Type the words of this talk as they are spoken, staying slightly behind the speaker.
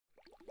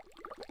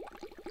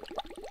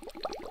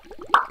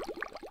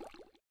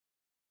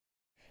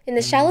In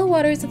the shallow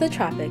waters of the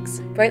tropics,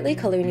 brightly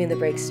colored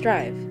nudibranchs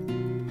thrive.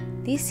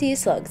 These sea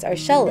slugs are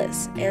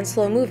shellless and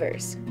slow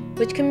movers,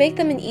 which can make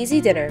them an easy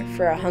dinner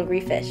for a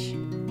hungry fish.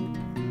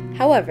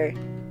 However,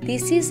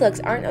 these sea slugs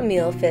aren't a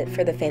meal fit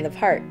for the faint of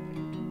heart.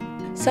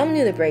 Some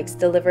nudibranchs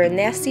deliver a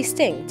nasty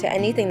sting to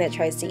anything that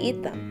tries to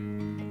eat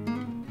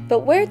them.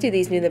 But where do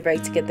these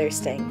nudibranchs get their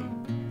sting?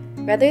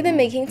 Rather than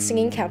making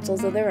stinging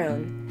capsules of their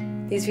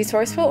own, these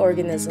resourceful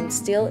organisms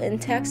steal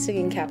intact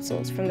stinging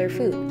capsules from their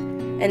food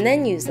and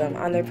then use them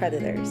on their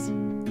predators.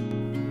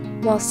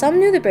 While some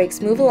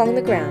nudibranchs move along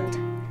the ground,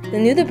 the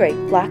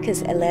nudibranch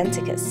Blacchus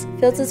atlanticus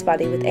fills its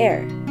body with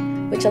air,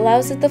 which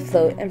allows it to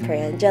float and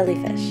prey on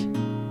jellyfish.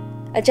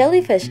 A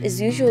jellyfish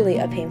is usually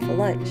a painful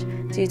lunch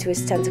due to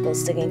its tentacle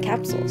stinging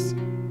capsules.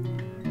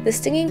 The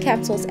stinging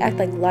capsules act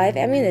like live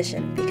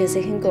ammunition because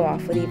they can go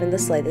off with even the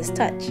slightest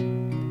touch.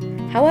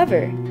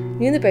 However,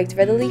 nudibranchs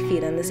readily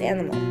feed on this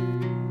animal.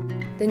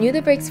 The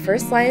nudibranch's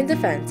first line of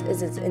defense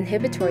is its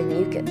inhibitory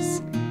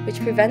mucus, which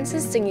prevents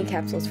the stinging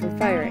capsules from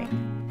firing.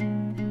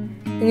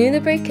 The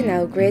nudibranch can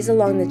now graze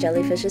along the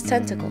jellyfish's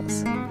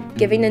tentacles,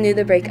 giving the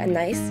nudibranch a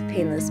nice,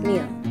 painless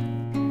meal.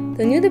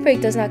 The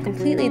nudibranch does not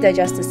completely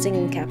digest the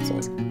stinging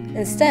capsules.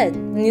 Instead, the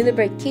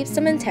nudibranch keeps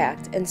them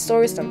intact and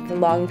stores them for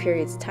long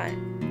periods of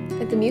time.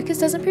 If the mucus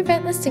doesn't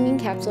prevent the stinging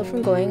capsule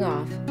from going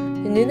off,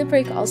 the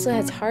nudibranch also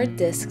has hard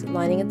discs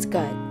lining its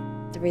gut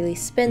to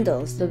release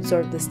spindles to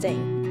absorb the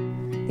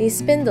sting. These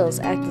spindles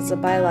act as a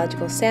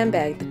biological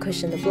sandbag to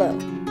cushion the blow.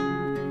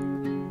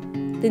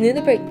 The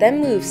nudibranch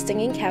then moves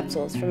stinging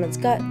capsules from its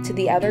gut to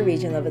the outer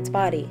region of its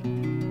body.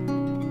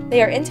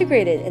 They are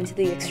integrated into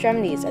the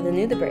extremities of the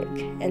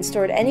nudibranch and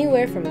stored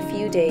anywhere from a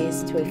few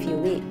days to a few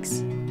weeks.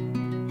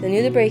 The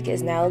nudibranch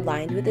is now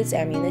lined with its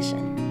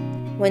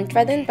ammunition. When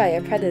threatened by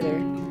a predator,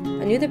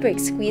 a nudibranch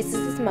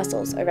squeezes its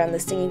muscles around the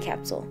stinging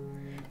capsule,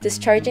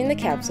 discharging the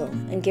capsule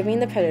and giving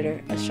the predator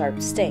a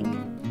sharp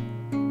sting.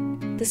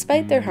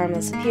 Despite their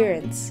harmless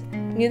appearance,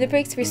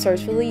 nudibranchs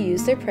resourcefully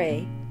use their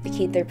prey to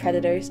keep their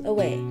predators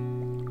away.